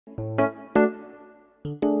We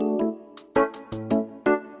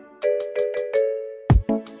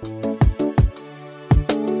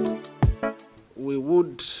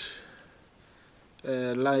would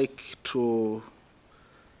like to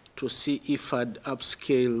see IFAD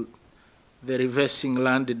upscale the reversing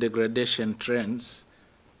land degradation trends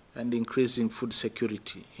and increasing food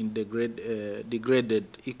security in degraded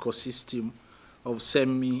ecosystem of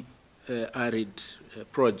semi-arid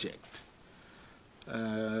project,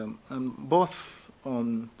 and both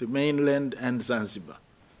on the mainland and Zanzibar.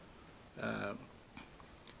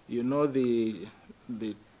 You know, the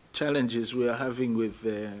challenges we are having with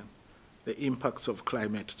the impacts of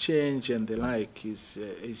climate change and the like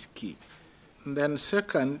is key. And then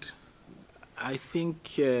second, I think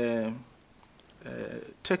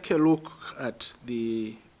take a look at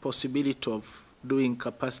the possibility of doing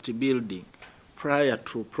capacity building prior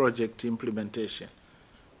to project implementation.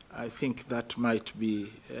 I think that might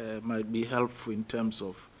be helpful in terms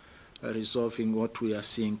of resolving what we are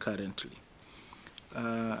seeing currently.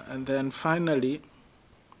 And then finally,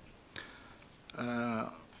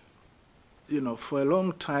 you know, for a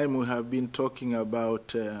long time we have been talking about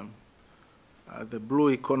the blue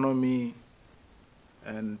economy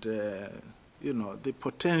and you know, the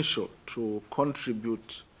potential to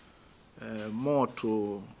contribute more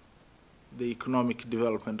to the economic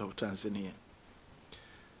development of Tanzania.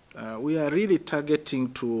 We are really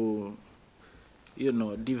targeting to, you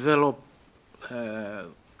know, develop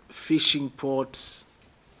fishing ports,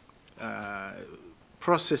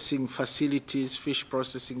 processing facilities, fish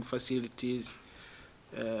processing facilities,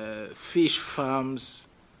 fish farms,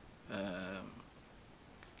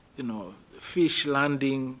 you know, fish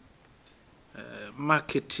landing,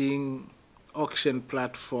 marketing, auction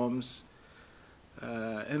platforms,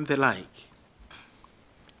 and the like.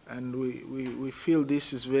 And we feel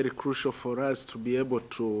this is very crucial for us to be able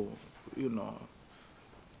to, you know,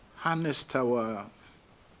 harness our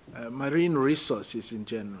marine resources in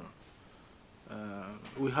general.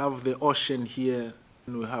 We have the ocean here,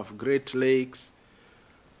 and we have Great Lakes,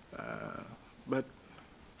 but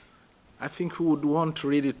I think we would want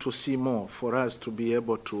really to see more for us to be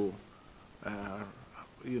able to,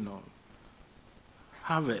 you know,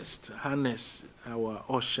 harness our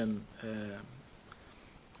ocean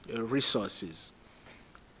resources.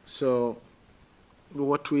 So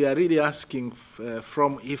what we are really asking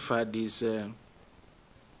from IFAD is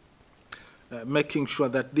making sure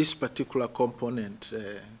that this particular component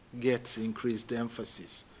gets increased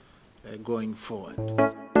emphasis going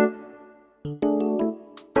forward.